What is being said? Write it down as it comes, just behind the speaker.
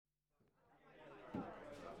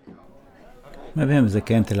ما بهم إذا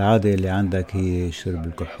كانت العادة اللي عندك هي شرب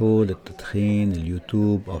الكحول، التدخين،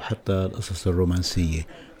 اليوتيوب، أو حتى القصص الرومانسية،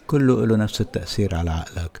 كله له نفس التأثير على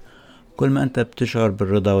عقلك. كل ما أنت بتشعر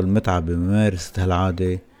بالرضا والمتعة بممارسة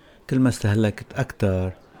هالعادة، كل ما استهلكت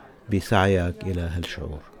أكتر بسعيك إلى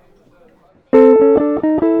هالشعور.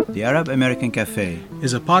 The Arab American Cafe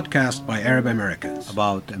is a podcast by Arab Americans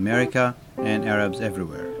about America and Arabs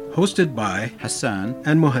everywhere. hosted by Hassan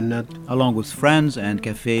and Muhannad, along with friends and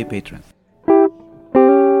cafe patrons.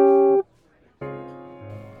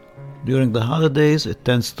 During the holidays, it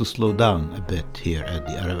tends to slow down a bit here at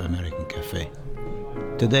the Arab American Cafe.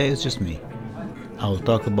 Today it's just me. I will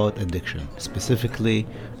talk about addiction, specifically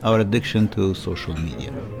our addiction to social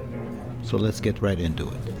media. So let's get right into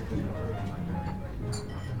it.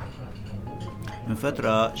 من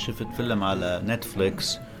فترة شفت فيلم على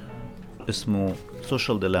نتفليكس اسمه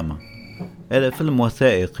Social Dilemma. هذا فيلم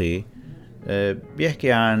وثائقي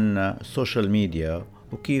بيحكي عن السوشيال ميديا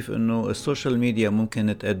وكيف انه السوشيال ميديا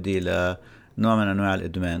ممكن تؤدي لنوع من انواع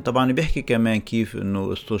الادمان. طبعا بيحكي كمان كيف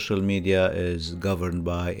انه السوشيال ميديا is governed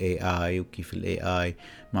by AI وكيف ال AI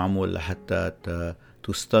معمول لحتى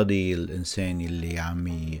to study الانسان اللي عم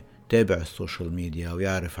يتابع السوشيال ميديا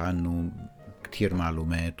ويعرف عنه كتير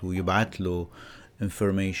معلومات ويبعث له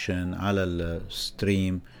information على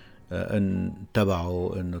الستريم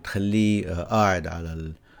تبعه انه تخليه قاعد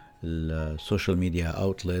على السوشيال ميديا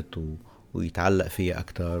اوتلت ويتعلق فيها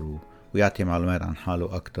اكتر ويعطي معلومات عن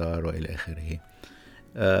حاله اكتر والى اخره.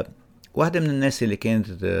 واحدة من الناس اللي كانت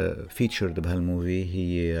فيتشرد بهالموفي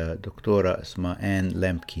هي دكتورة اسمها آن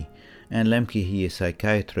لامبكي. آن لامبكي هي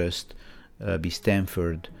سايكايترست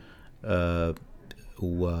بستانفورد،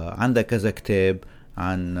 وعندها كذا كتاب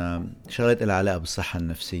عن شغلات العلاقة بالصحة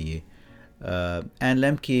النفسية. آن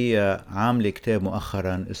لامبكي عاملة كتاب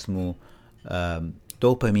مؤخرا اسمه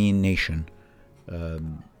دوبامين نيشن.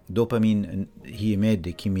 دوبامين هي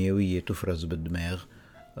مادة كيميائية تفرز بالدماغ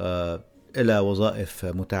إلى وظائف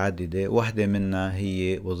متعددة، واحدة منها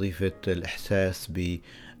هي وظيفة الإحساس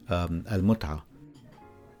بالمتعة.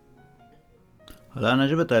 هلا أنا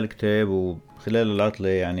جبت هالكتاب وخلال العطلة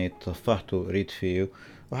يعني تصفحته وقريت فيه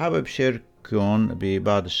وحابب شارككم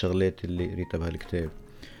ببعض الشغلات اللي قريتها بهالكتاب.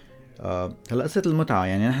 هلا قصة المتعة،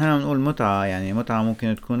 يعني نحن بنقول متعة، يعني متعة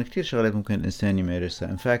ممكن تكون كتير شغلات ممكن الإنسان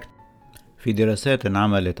يمارسها. in fact في دراسات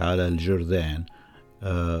انعملت على الجرذان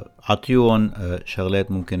عطيون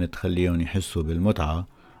شغلات ممكن تخليهم يحسوا بالمتعة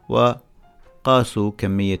وقاسوا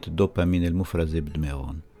كمية الدوبامين المفرزة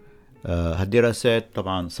بدماغهم. هالدراسات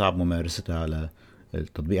طبعا صعب ممارستها على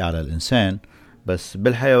التطبيق على الإنسان، بس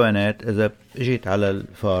بالحيوانات إذا اجيت على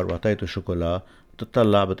الفار وعطيته شوكولا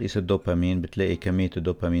بتطلع بتقيس الدوبامين بتلاقي كمية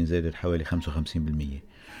الدوبامين زادت حوالي 55%.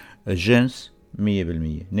 الجنس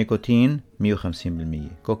 100%، نيكوتين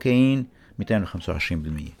 150%، كوكايين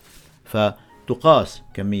 225%. فتقاس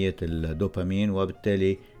كمية الدوبامين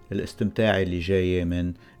وبالتالي الاستمتاع اللي جاي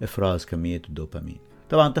من إفراز كمية الدوبامين.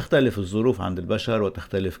 طبعا تختلف الظروف عند البشر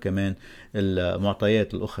وتختلف كمان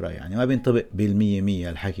المعطيات الأخرى، يعني ما بينطبق بالمية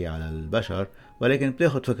الحكي على البشر، ولكن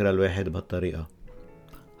بتاخد فكرة الواحد بهالطريقة.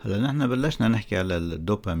 هلا نحن بلشنا نحكي على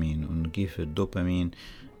الدوبامين وإنه كيف الدوبامين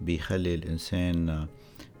بيخلي الإنسان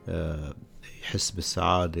يحس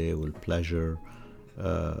بالسعادة والبلاجر.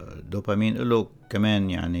 دوبامين له كمان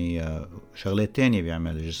يعني شغلات تانية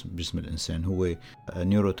بيعمل جسم الإنسان، هو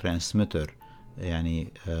نيورو ترانسميتر، يعني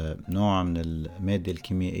نوع من المادة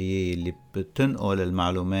الكيميائية اللي بتنقل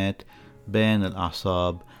المعلومات بين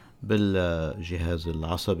الأعصاب بالجهاز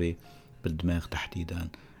العصبي بالدماغ تحديدا،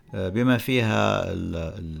 بما فيها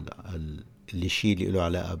الشيء اللي له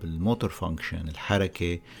علاقة بالموتور فانكشن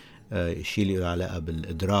الحركة، الشيء اللي له علاقة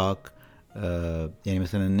بالإدراك. يعني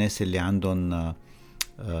مثلا الناس اللي عندهم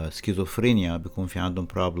سكيزوفرينيا بيكون في عندهم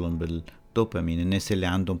بروبلم بالدوبامين، الناس اللي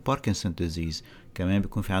عندهم باركنسون ديزيز كمان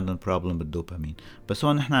بيكون في عندهم بروبلم بالدوبامين. بس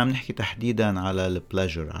هون نحن عم نحكي تحديدا على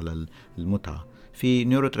البلاجر، على المتعة. في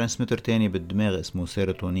نيورو ترانسميتر تاني بالدماغ اسمه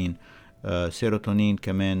سيروتونين. سيروتونين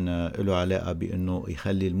كمان له علاقة بأنه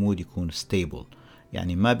يخلي المود يكون ستيبل،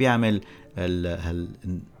 يعني ما بيعمل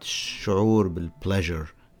الشعور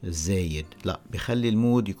بالبلاجر الزايد، لا بيخلي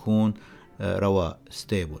المود يكون رواق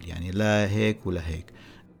ستيبل، يعني لا هيك ولا هيك.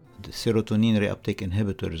 السيروتونين ري ابتيك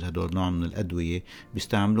انهبيتورز هدول نوع من الأدوية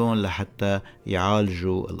بيستعملون لحتى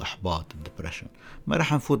يعالجوا الإحباط الدبريشن. ما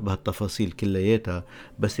رح نفوت بهالتفاصيل كلياتها،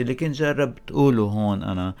 بس اللي كنت جرب تقوله هون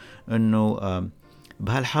أنا إنه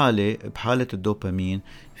بهالحالة بحالة الدوبامين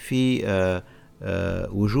في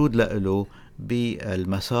وجود له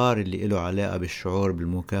بالمسار اللي له علاقة بالشعور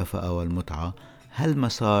بالمكافأة والمتعة.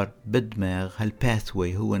 هالمسار بالدماغ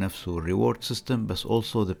هالpathway هو نفسه reward system بس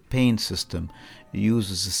also the pain system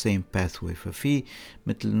uses the same pathway. ففي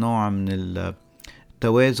مثل نوع من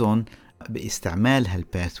التوازن باستعمال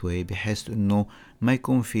هالpathway بحيث انه ما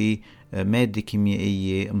يكون في مادة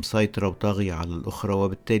كيميائية مسيطرة وطاغية على الأخرى،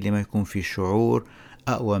 وبالتالي ما يكون في شعور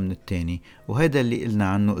أقوى من التاني. وهذا اللي قلنا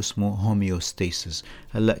عنه اسمه هوميوستاسيس.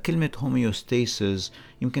 هلأ كلمة هوميوستاسيس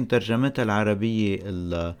يمكن ترجمتها العربية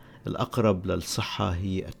الأقرب للصحة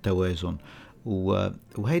هي التوازن،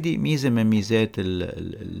 وهذه ميزة من ميزات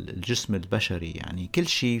الجسم البشري. يعني كل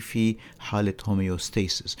شيء في حالة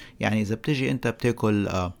هوميوستاسيس. يعني إذا بتجي أنت بتاكل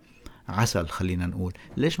عسل خلينا نقول،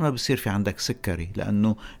 ليش ما بصير في عندك سكري؟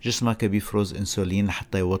 لأنه جسمك بيفرز انسولين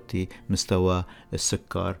لحتى يوطي مستوى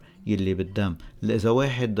السكر يلي بالدم. إذا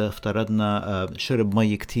واحد افترضنا شرب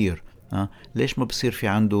مي كتير، ليش ما بصير في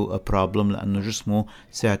عنده بروبلم؟ لأنه جسمه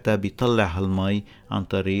ساعتها بيطلع هالمي عن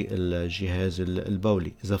طريق الجهاز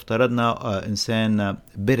البولي. إذا افترضنا إنسان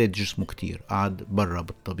برد جسمه كتير، قعد برا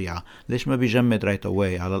بالطبيعة، ليش ما بيجمد رايت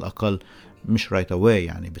أواي؟ على الأقل مش رايت أواي،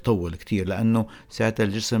 يعني بيطول كتير، لأنه ساعتها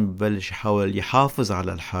الجسم ببلش يحاول يحافظ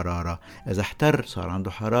على الحرارة. إذا احتر صار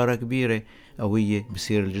عنده حرارة كبيرة قوية،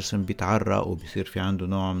 بصير الجسم بيتعرق وبصير في عنده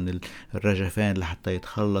نوع من الرجفان لحتى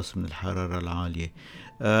يتخلص من الحرارة العالية.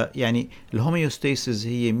 يعني الهوميوستاسيس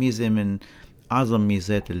هي ميزة من أعظم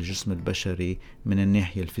ميزات الجسم البشري من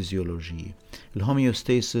الناحية الفيزيولوجية.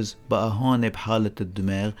 الهوميوستاسيس بقى هون بحالة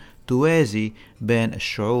الدماغ توازي بين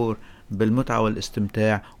الشعور بالمتعة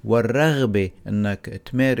والاستمتاع والرغبة أنك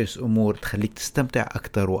تمارس أمور تخليك تستمتع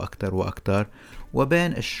أكتر وأكتر وأكتر،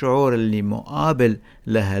 وبين الشعور اللي مقابل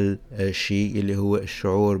لهالشيء اللي هو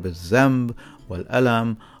الشعور بالذنب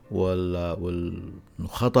والألم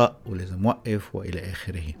والخطأ ولازم وقف وإلى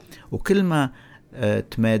آخره. وكل ما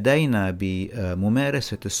تمادينا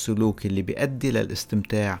بممارسة السلوك اللي بيؤدي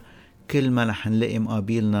للاستمتاع، كل ما رح نلاقي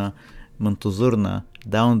مقابلنا منتظرنا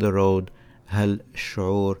down the road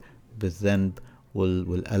هالشعور بالذنب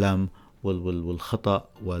والألم والخطأ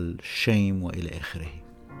والشيم وإلى آخره.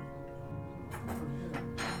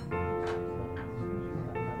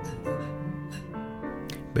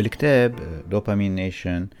 بالكتاب Dopamine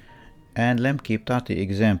Nation آن لمكي بتعطي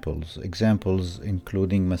examples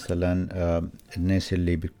including مثلا الناس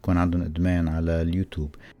اللي بيكون عندهم إدمان على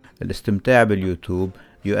اليوتيوب. الاستمتاع باليوتيوب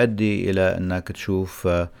يؤدي إلى أنك تشوف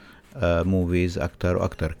موفيز أكتر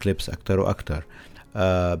وأكتر، كليبس أكتر وأكتر.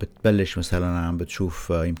 بتبلش مثلا عم بتشوف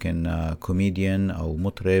يمكن كوميديان أو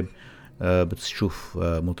مطرب، بتشوف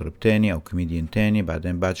مطرب تاني أو كوميديان تاني،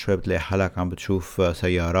 بعدين بعد شوي بتلاقي حالك عم بتشوف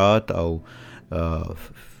سيارات أو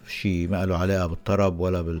شيء ما له علاقة بالطرب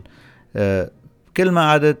ولا كل ما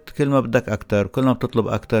قعدت كل ما بدك أكتر، كل ما بتطلب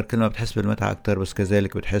أكتر، كل ما بتحس بالمتعة أكتر، بس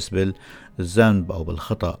كذلك بتحس بالذنب أو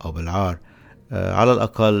بالخطأ أو بالعار. على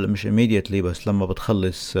الأقل مش immediately، بس لما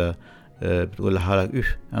بتخلص بتقول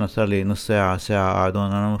لحالك أنا صار لي نص ساعة قاعدون،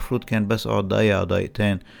 أنا مفروض كان بس أقعد دقيقة أو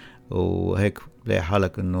دقيقتين، وهيك بلاقي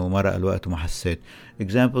حالك إنه مرق الوقت وما حسيت.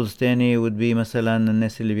 examples تاني would be مثلا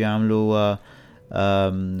الناس اللي بيعملوا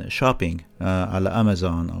شوبينج على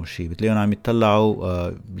أمازون أو شيء، بتلاقيهم عم يتطلعوا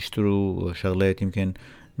بيشتروا شغلات يمكن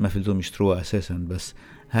ما في لزوم يشتروها أساسا، بس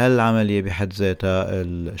هالعملية بحد ذاتها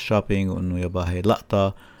الشوبينج، وإنه يبقى هي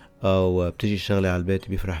لقطة أو بتجي الشغلة على البيت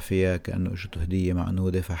بيفرح فيها كأنه اجته هدية مع أنه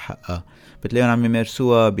دافع حقها. بتلاقيهم عم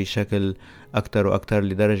يمارسوها بشكل أكتر وأكتر،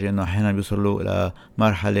 لدرجة أنه أحيانا بيوصلوا إلى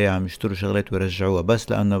مرحلة عم يشتروا شغلات ويرجعوها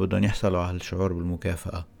بس لأنه بدهم يحصلوا على الشعور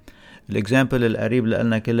بالمكافأة. الإكزامبل القريب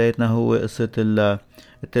لنا كلياتنا هو قصة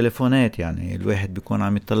التليفونات. يعني الواحد بيكون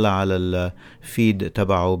عم يطلع على الفيد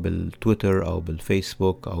تبعه بالتويتر أو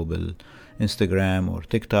بالفيسبوك أو بالإنستغرام أو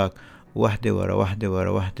تيك توك، واحدة ورا واحدة ورا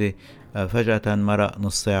واحدة، فجأة مرق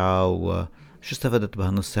نص ساعة، وشو استفدت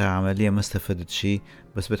بهالنص ساعة؟ عمليا ما استفدت شيء،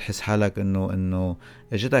 بس بتحس حالك إنه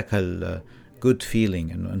اجتك هال good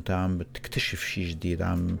feeling إنه أنت عم بتكتشف شيء جديد،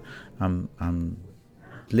 عم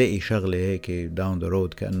تلاقي شغلة هيك down the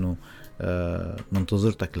road كأنه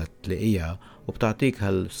منتظرتك لتلاقيها، وبتعطيك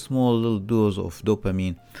هال small little dose of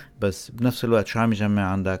dopamine. بس بنفس الوقت شو عم يجمع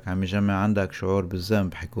عندك؟ عم يجمع عندك شعور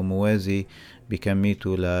بالذنب حيكون موازي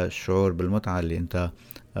بكميته للشعور بالمتعة اللي انت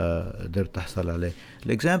قدرت تحصل عليه.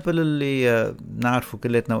 الاكزامبل اللي نعرفه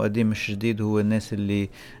كلتنا وقديم مش جديد هو الناس اللي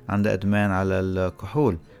عندها ادمان على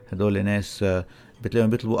الكحول. هدول ناس بتلاقيهم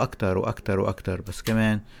بيطلبوا اكتر واكتر واكتر، بس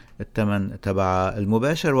كمان الثمن تبع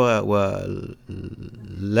المباشر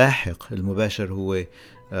واللاحق. المباشر هو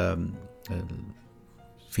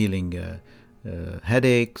feeling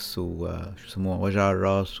headaches وشو يسموه وجع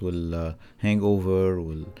الراس والهانج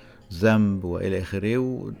اوفر والذنب والى اخره،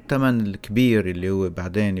 والثمن الكبير اللي هو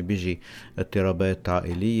بعدين بيجي اضطرابات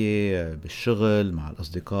عائلية بالشغل مع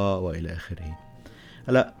الاصدقاء والى اخره.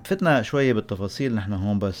 هلا فتنا شوية بالتفاصيل نحن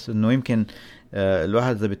هون، بس انه يمكن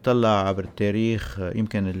الواحد اذا بيطلع عبر التاريخ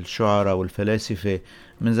يمكن الشعراء والفلاسفة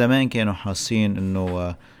من زمان كانوا حاسين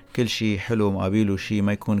انه كل شيء حلو مقابله شيء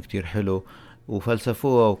ما يكون كتير حلو،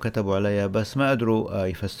 وفلسفوها وكتبوا عليها، بس ما قدروا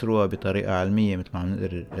يفسروها بطريقة علمية مثل ما عم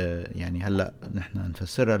نقدر يعني هلأ نحن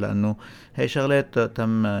نفسرها، لأنه هي شغلات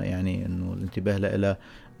تم يعني أنه الانتباه لها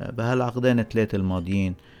بهالعقدين الثلاثة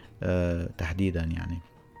الماضيين تحديدا. يعني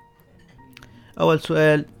أول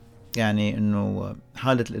سؤال يعني أنه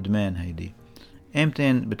حالة الإدمان هيدي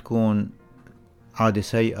إمتى بتكون عادة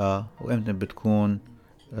سيئة وإمتى بتكون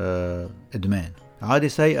إدمان؟ عادة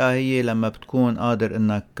سيئة هي لما بتكون قادر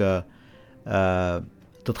أنك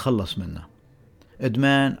تتخلص منها.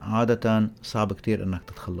 إدمان عادة صعب كتير أنك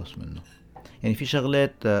تتخلص منه. يعني في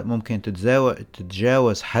شغلات ممكن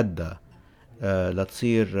تتجاوز حدها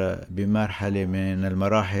لتصير بمرحلة من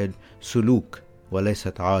المراحل سلوك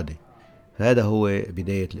وليست عادة، فهذا هو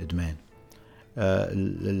بداية الإدمان.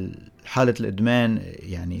 حالة الإدمان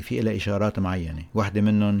يعني في لها إشارات معينة، واحدة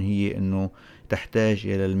منهم هي أنه تحتاج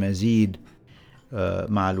إلى المزيد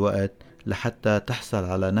مع الوقت لحتى تحصل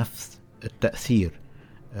على نفس التأثير.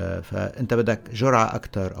 فأنت بدك جرعة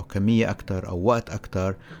أكتر أو كمية أكتر أو وقت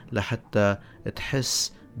أكتر لحتى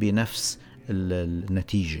تحس بنفس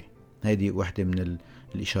النتيجة. هذه واحدة من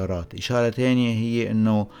الإشارات. إشارة تانية هي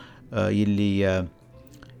أنه يلي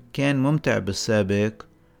كان ممتع بالسابق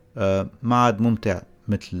ما عاد ممتع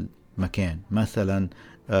مثل ما كان. مثلا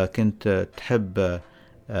كنت تحب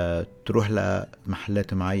تروح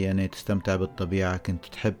لمحلات معينة تستمتع بالطبيعة، كنت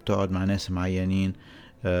تحب تقعد مع ناس معينين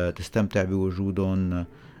تستمتع بوجودهم.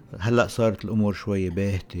 هلأ صارت الأمور شوية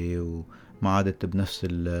باهتة وما عادت بنفس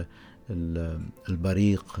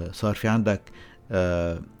البريق. صار في عندك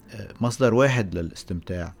مصدر واحد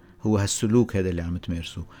للاستمتاع، هو هالسلوك هذا اللي عم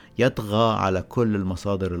تمارسه، يطغى على كل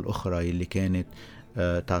المصادر الأخرى اللي كانت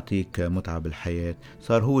تعطيك متعة بالحياة.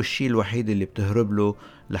 صار هو الشيء الوحيد اللي بتهرب له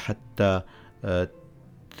لحتى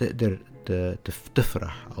تقدر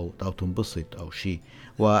تفرح أو تنبسط أو شيء.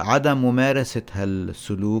 وعدم ممارسة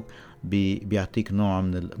هالسلوك بيعطيك نوع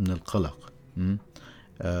من القلق.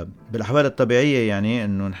 بالأحوال الطبيعية يعني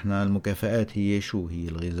أنه نحن المكافآت هي شو؟ هي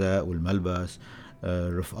الغذاء والملبس،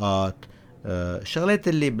 الرفقات، الشغلات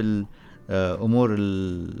اللي بالأمور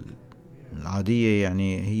العادية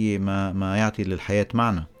يعني هي ما يعطي للحياة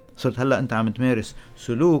معنى. صرت هلأ أنت عم تمارس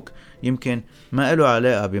سلوك يمكن ما له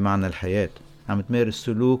علاقة بمعنى الحياة، عم تمارس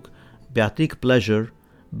سلوك بيعطيك pleasure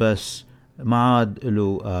بس ما عاد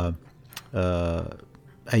له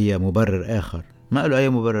أي مبرر آخر، ما له أي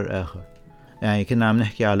مبرر آخر. يعني كنا عم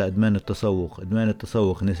نحكي على إدمان التسوق.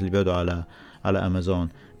 الناس اللي بيقعدوا على أمازون،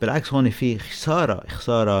 بالعكس هون في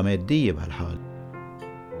خسارة مادية بهالحال.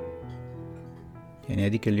 يعني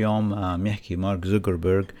هديك اليوم عم يحكي مارك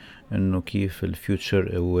زوكربيرغ إنه كيف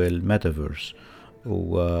الفيوتشر والميتافيرس،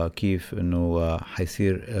 وكيف إنه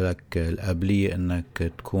حيصير لك القابلية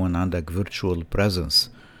إنك تكون عندك virtual presence.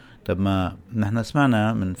 طب ما نحن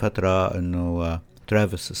سمعنا من فترة إنه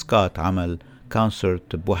ترافيس سكوت عمل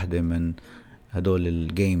كونسرت بوحدة من هدول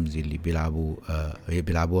الجيمز اللي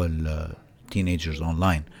بيلعبوها التينيجرز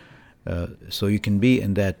online. So you can be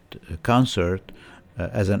in that concert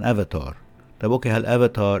as an avatar. طب اوكي،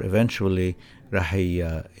 هالافاتار eventually راح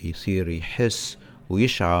يصير يحس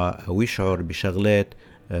ويشعر بشغلات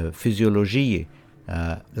فيزيولوجية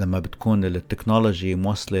لما بتكون التكنولوجي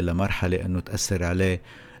موصلة لمرحلة انه تأثر عليه،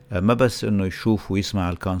 ما بس انه يشوف ويسمع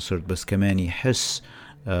الكونسرت بس كمان يحس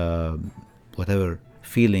whatever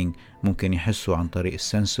feeling ممكن يحسه عن طريق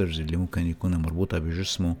السنسورز اللي ممكن يكون مربوطة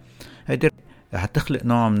بجسمه. هيدي هتخلق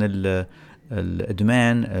نوع من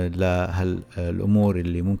الإدمان لهالأمور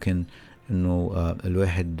اللي ممكن انه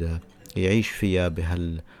الواحد يعيش فيها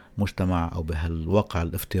بهالمجتمع او بهالواقع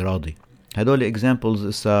الافتراضي. هدول examples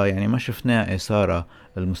اسا يعني ما شفناه إثارة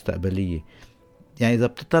المستقبلية. يعني اذا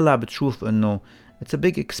بتطلع بتشوف انه it's a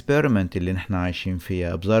big experiment اللي نحن عايشين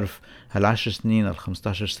فيها بظرف هال10 سنين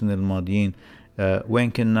ال15 سنة الماضيين. وين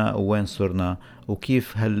كنا ووين صرنا،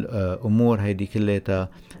 وكيف هالأمور هيدي كلها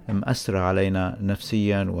مأثرة علينا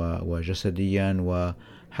نفسيا وجسديا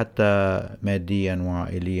وحتى ماديا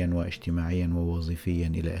وعائليا واجتماعيا ووظيفيا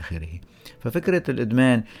إلى آخره. ففكرة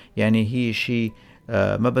الإدمان يعني هي شيء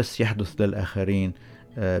ما بس يحدث للآخرين،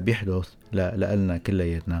 بيحدث لنا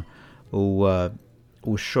كلياتنا.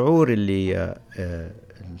 والشعور اللي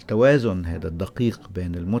التوازن هذا الدقيق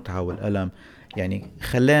بين المتعة والألم يعني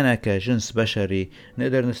خلانا كجنس بشري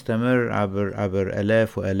نقدر نستمر عبر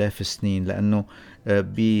آلاف وآلاف السنين، لأنه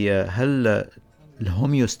بهال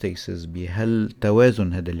الهوميوستاسيس،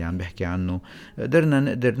 بهالتوازن هذا اللي عم بحكي عنه،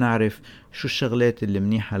 نقدر نعرف شو الشغلات اللي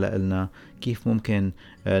منيحة لنا، كيف ممكن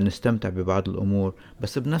نستمتع ببعض الأمور،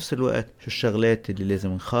 بس بنفس الوقت شو الشغلات اللي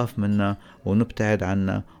لازم نخاف منها ونبتعد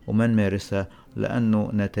عنها وما نمارسها،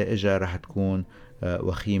 لأنه نتائجها رح تكون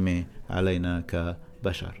وخيمة علينا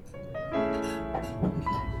كبشر.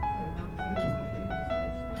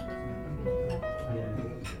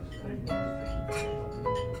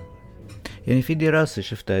 يعني في دراسة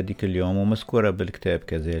شفتها هديك اليوم ومذكورة بالكتاب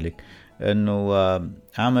كذلك، انه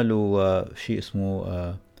عملوا شيء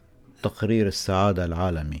اسمه تقرير السعادة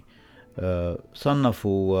العالمي.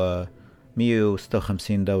 صنفوا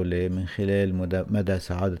 156 دولة من خلال مدى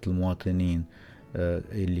سعادة المواطنين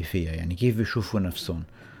اللي فيها، يعني كيف بيشوفوا نفسهم.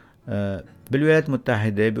 بالولايات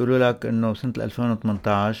المتحدة بيقولوا لك انه سنة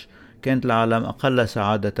 2018 كانت العالم اقل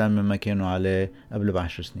سعادة مما كانوا عليه قبل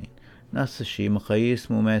ب10 سنين. نفس الشيء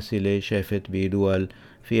مقاييس مماثلة شافت بدول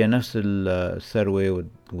فيها نفس الثروة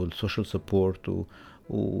والسوشيال سبورت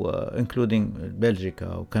including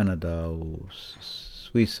بلجيكا وكندا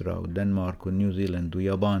وسويسرا والدنمارك ونيوزيلاند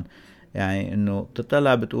ويابان. يعني انه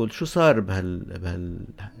بتطلع بتقول شو صار بهال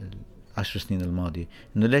 10 سنين الماضية،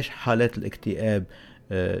 انه ليش حالات الاكتئاب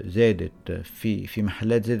زادت في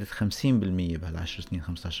محلات، زادت 50% بهال10 سنين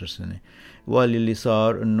 15 سنة. واللي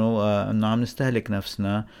صار انه عم نستهلك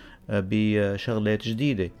نفسنا بشغلات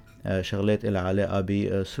جديدة، شغلات إلها علاقة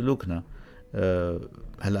بسلوكنا.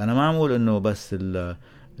 هلا أنا ما عم أقول إنه بس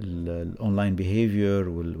الأونلاين بيهيفير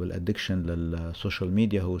والأدكشن للسوشيال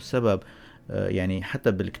ميديا هو السبب. يعني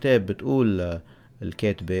حتى بالكتاب بتقول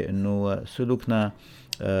الكاتبة إنه سلوكنا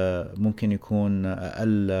ممكن يكون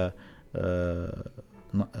أقل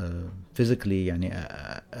فيزيكلي، يعني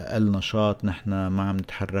أقل نشاط، نحن ما عم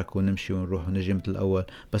نتحرك ونمشي ونروح ونجي مثل الأول،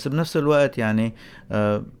 بس بنفس الوقت يعني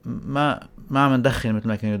ما عم ندخن مثل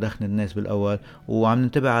ما كانوا يدخن الناس بالأول، وعم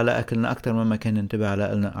ننتبه على أكلنا أكتر مما كان ننتبه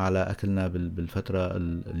على أكلنا بالفترة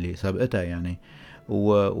اللي سابقتها يعني.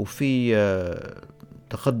 وفي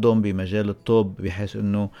تقدم بمجال الطب، بحيث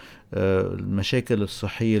انه المشاكل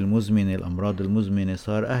الصحية المزمنة، الامراض المزمنة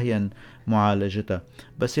صار اهين معالجتها.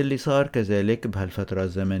 بس اللي صار كذلك بهالفترة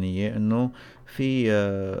الزمنية انه في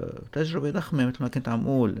تجربة ضخمة، مثل ما كنت عم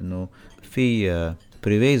اقول انه في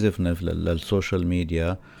pervasiveness للسوشيال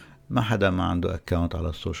ميديا. ما حدا ما عنده اكاونت على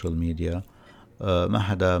السوشيال ميديا، ما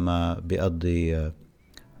حدا ما بيقضي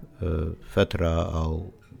فترة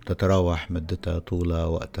او تتراوح مدتها طولها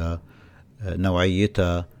وقتها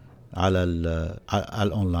نوعيتها على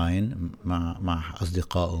الأونلاين مع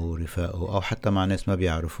أصدقائه ورفاقه، أو حتى مع ناس ما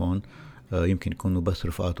بيعرفون، يمكن يكونوا بس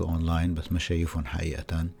رفقاته أونلاين بس ما شايفهم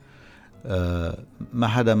حقيقة. ما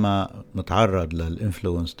حدا ما متعرض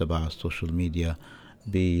للإنفلونس تبع السوشيال ميديا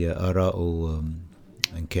بآرائه،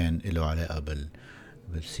 إن كان له علاقة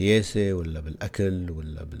بالسياسة ولا بالأكل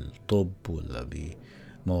ولا بالطب ولا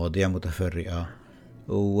بمواضيع متفرقة.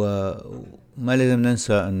 وما لازم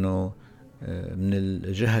ننسى أنه من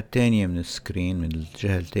الجهة الثانية من السكرين، من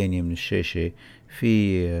الجهة الثانية من الشاشة،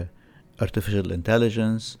 في artificial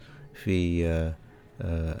intelligence، في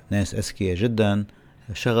ناس أذكياء جدا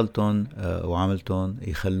شغلتهم وعملتهم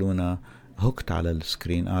يخلونا هوكت على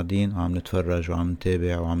السكرين، قاعدين وعم نتفرج وعم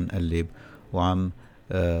نتابع وعم نقلب وعم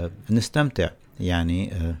نستمتع.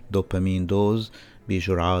 يعني دوبامين دوز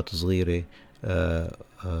بجرعات صغيرة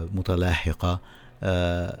متلاحقة،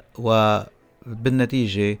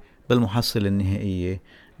 وبالنتيجة بالمحصلة النهائية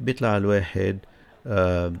بيطلع الواحد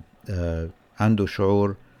عنده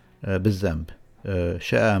شعور بالذنب،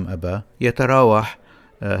 شاء أم أبى. يتراوح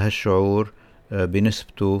هالشعور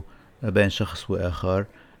بنسبته بين شخص وآخر،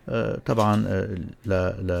 طبعا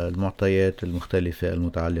للمعطيات المختلفة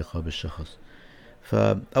المتعلقة بالشخص.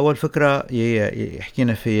 فأول فكرة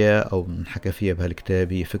حكينا فيها أو نحكى فيها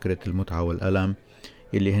بهالكتاب هي فكرة المتعة والألم،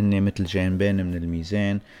 اللي هن مثل جانبين من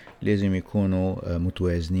الميزان لازم يكونوا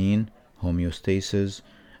متوازنين، homeostasis.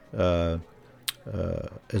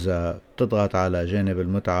 إذا تضغط على جانب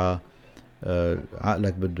المتعة،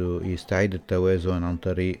 عقلك بده يستعيد التوازن عن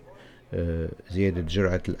طريق زيادة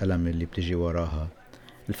جرعة الألم اللي بتجي وراها.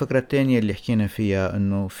 الفكرة الثانية اللي حكينا فيها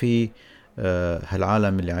أنه في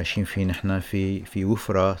هالعالم اللي عايشين فيه نحن في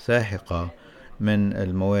وفرة ساحقة من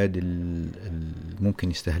المواد اللي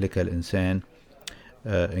ممكن يستهلكها الإنسان،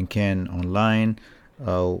 إن كان أونلاين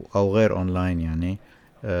أو غير أونلاين، يعني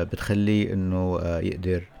بتخليه إنه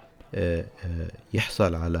يقدر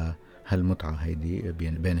يحصل على هالمتعة هيدي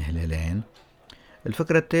بين هلالين.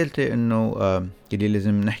 الفكرة الثالثة إنه اللي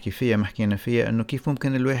لازم نحكي فيها، ما حكينا فيها، إنه كيف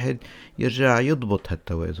ممكن الواحد يرجع يضبط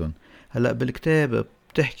هالتوازن. هلأ بالكتاب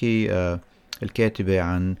بتحكي الكاتبة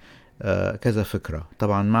عن كذا فكرة.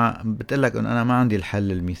 طبعا ما بتقلك إنه أنا ما عندي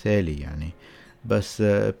الحل المثالي، يعني بس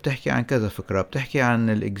بتحكي عن كذا فكرة. بتحكي عن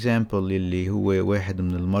الإكزامبل اللي هو واحد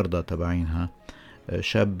من المرضى تبعينها،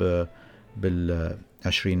 شاب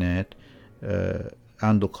بالعشرينات،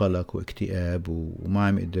 عنده قلق واكتئاب وما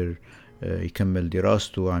عم يقدر يكمل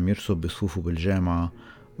دراسته، وعم يرسب بصفوفه بالجامعة،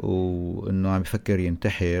 وإنه عم يفكر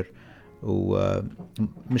ينتحر.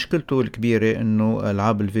 ومشكلته الكبيرة إنه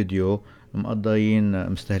ألعاب الفيديو مقضيين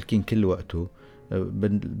مستهلكين كل وقته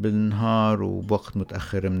بالنهار وبوقت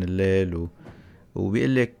متأخر من الليل.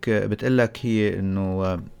 بتقلك هي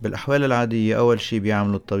إنه بالأحوال العادية أول شي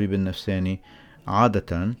بيعمله الطبيب النفساني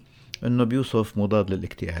عادة إنه بيوصف مضاد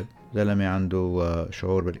للاكتئاب، زلمة عنده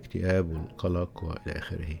شعور بالاكتئاب والقلق وإلى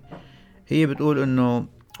آخره. هي بتقول إنه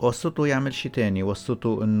وصته يعمل شي تاني،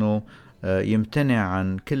 وصته إنه يمتنع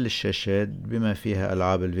عن كل الشاشات بما فيها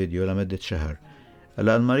ألعاب الفيديو لمدة شهر.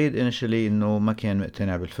 هلا المريض انشلي إنه ما كان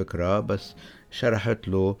مقتنع بالفكرة، بس شرحت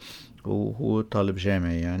له، وهو طالب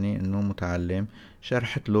جامعي يعني إنه متعلم،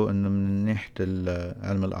 شرحت له إنه من ناحية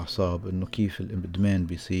علم الأعصاب إنه كيف الإدمان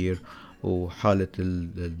بيصير، وحالة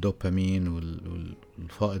الدوبامين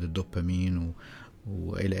والفائض الدوبامين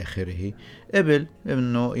وإلى آخره. قبل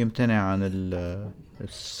إنه يمتنع عن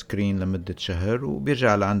السكرين لمدة شهر،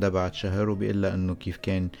 وبيرجع لعندها بعد شهر وبيقول لها إنه كيف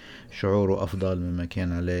كان شعوره أفضل مما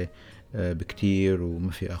كان عليه بكتير،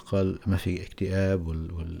 وما في أقل، ما في اكتئاب،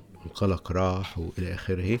 والقلق راح وإلى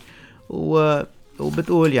آخره.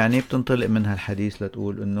 وبتقول يعني بتنطلق منها الحديث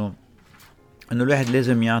لتقول إنه الواحد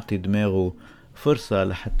لازم يعطي دماغه فرصة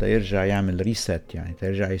لحتى يرجع يعمل ريست، يعني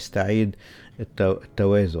ترجع يستعيد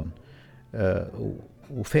التوازن.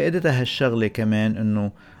 وفائدتها هالشغلة كمان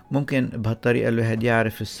إنه ممكن بهالطريقة الواحد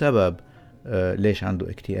يعرف السبب ليش عنده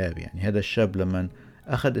اكتئاب. يعني هذا الشاب لما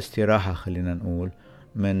أخذ استراحة، خلينا نقول،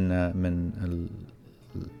 من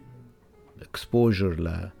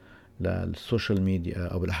الاكسبوجر للسوشيال ميديا،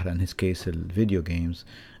 أو بالأحرى in his case الفيديو جيمز،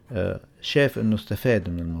 شاف إنه استفاد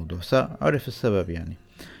من الموضوع، عرف السبب يعني.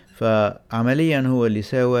 فعمليا هو اللي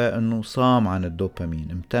سوى إنه صام عن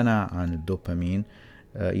الدوبامين، امتنع عن الدوبامين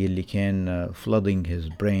يلي كان flooding his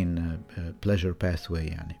brain pleasure pathway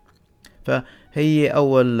يعني. فهي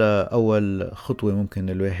أول خطوة ممكن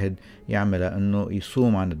الواحد يعملها إنه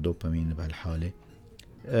يصوم عن الدوبامين بهالحالة.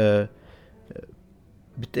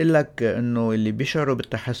 بتقلك إنه اللي بيشعروا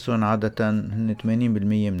بالتحسن عادة هن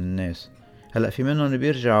 80% من الناس. هلأ في منهم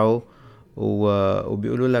بيرجعوا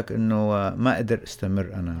وبيقولوا لك إنه ما قدر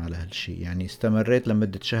استمر أنا على هالشي، يعني استمريت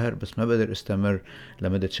لمدة شهر بس ما بقدر استمر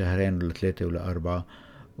لمدة شهرين ولا 3 ولا 4.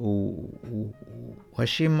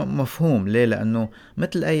 وهالشي مفهوم ليه؟ لأنه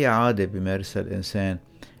مثل أي عادة بيمارسها الإنسان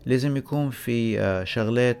لازم يكون في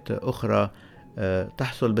شغلات أخرى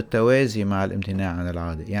تحصل بالتوازي مع الامتناع عن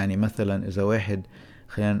العادة. يعني مثلا إذا واحد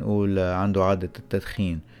خلينا نقول عنده عادة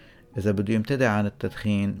التدخين، إذا بده يمتنع عن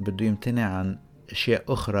التدخين بده يمتنع عن أشياء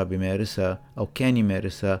أخرى بيمارسها أو كان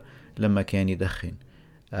يمارسها لما كان يدخن.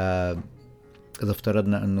 إذا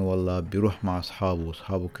افترضنا أنه والله بيروح مع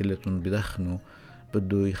أصحابه كلهم بيدخنوا،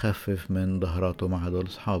 بده يخفف من ظهراته مع هدول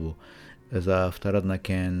أصحابه. إذا افترضنا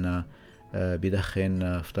كان بيدخن،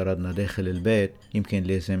 افترضنا داخل البيت، يمكن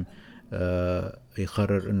لازم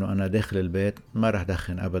يقرر أنه أنا داخل البيت ما رح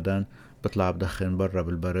دخن أبدا، بطلع بدخن برا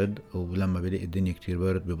بالبرد، ولما بلاقي الدنيا كتير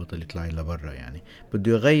برد ببطل يطلع لبرا. يعني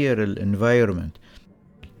بده يغير الانفايرمنت.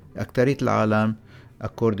 أكترية العالم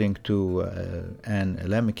according to آن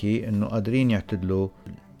لامكي إنه قادرين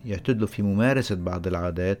يعتدلوا في ممارسة بعض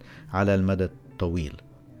العادات على المدى الطويل،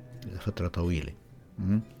 فترة طويلة.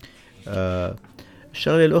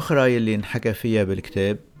 الشغلة الأخرى يلي نحكى فيها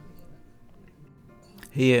بالكتاب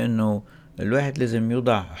هي إنه الواحد لازم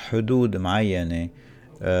يوضع حدود معينة،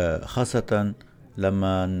 خاصة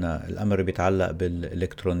لما الأمر بيتعلق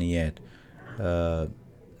بالإلكترونيات.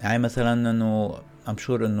 يعني مثلا إنه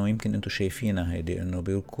أمشور إنه يمكن أنتوا شايفينها هيدي، إنه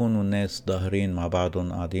بيكونوا الناس ظاهرين مع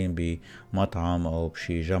بعضهم قاعدين بمطعم أو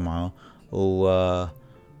بشي جمعة،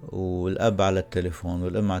 والأب على التليفون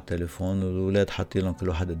والأم على التليفون، والولاد حاطين لهم كل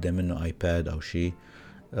واحد قدام منه آيباد أو شي.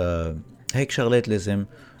 هيك شغلات لازم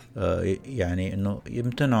يعني إنه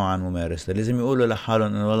يمتنعوا عن ممارسة. لازم يقولوا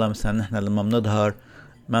لحالهم إنه والله مثلا نحن لما بنظهر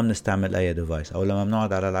ما بنستعمل أي ديفايس، أو لما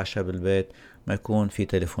بنقعد على العشاء بالبيت ما يكون في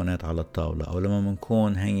تليفونات على الطاولة، أو لما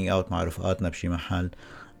بنكون هانجينج أوت مع رفقاتنا بشي محل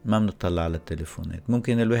ما بنطلع على التليفونات.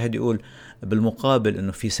 ممكن الواحد يقول بالمقابل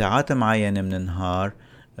إنه في ساعات معينة من النهار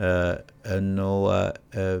إنه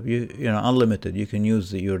unlimited you can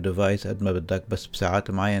use your device قد ما بدك، بس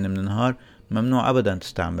بساعات معينة من النهار ممنوع أبدا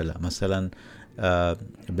تستعملها. مثلا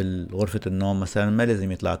بالغرفة النوم مثلا ما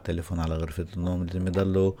لازم يطلع التليفون على غرفة النوم، لازم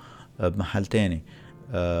يضلوا بمحل تاني.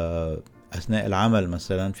 أثناء العمل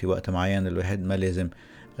مثلا في وقت معين الواحد ما لازم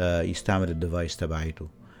يستعمل الديفايس تبعيته.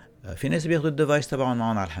 في ناس بياخدوا الديفايس تبعهم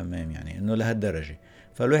معهم على الحمام، يعني انه لهالدرجة.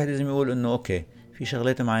 فالواحد لازم يقول انه اوكي في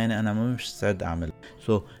شغلات معينة انا مش مستعد اعمل.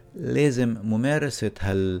 لازم ممارسة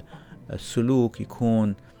هالسلوك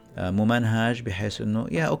يكون ممنهج، بحيث انه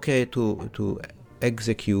اوكي تو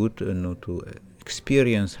execute انه to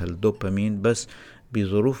experience هالدوبامين، بس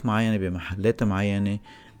بظروف معينة بمحلات معينة،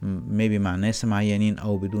 maybe مع ناس معينين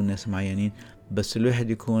او بدون ناس معينين، بس الواحد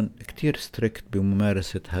يكون كتير strict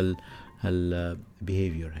بممارسة هال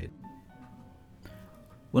behavior هيدا.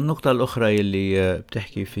 والنقطة الأخرى اللي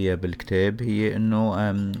بتحكي فيها بالكتاب هي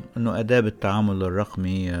إنه آداب التعامل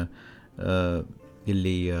الرقمي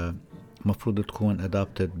اللي مفروض تكون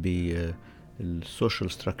adapted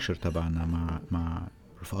بالسوشيال ستراكشر تبعنا مع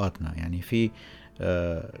رفقاتنا. يعني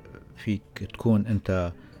فيك تكون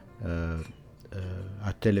أنت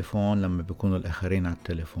على التليفون لما بيكونوا الآخرين على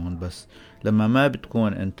التليفون، بس لما ما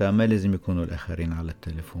بتكون أنت ما لازم يكونوا الآخرين على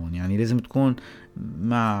التليفون. يعني لازم تكون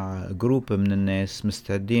مع جروب من الناس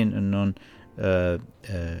مستعدين أنهم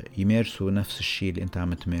يمارسوا نفس الشيء اللي أنت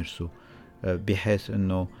عم تمارسه، بحيث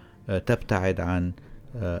أنه تبتعد عن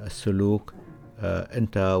السلوك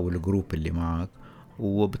أنت والجروب اللي معك،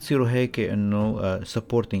 وبتصيروا هيك أنه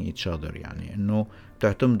supporting each other، يعني أنه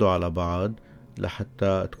تعتمدوا على بعض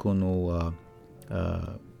لحتى تكونوا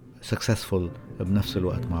successful بنفس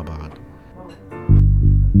الوقت مع بعض.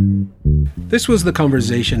 This was the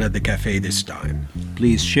conversation at the cafe this time.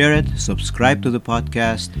 Please share it, subscribe to the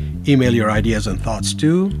podcast, Email your ideas and thoughts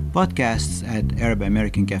to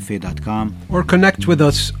podcasts@arabamericancafe.com, or connect with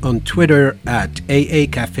us on Twitter at AA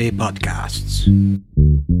Cafe Podcasts.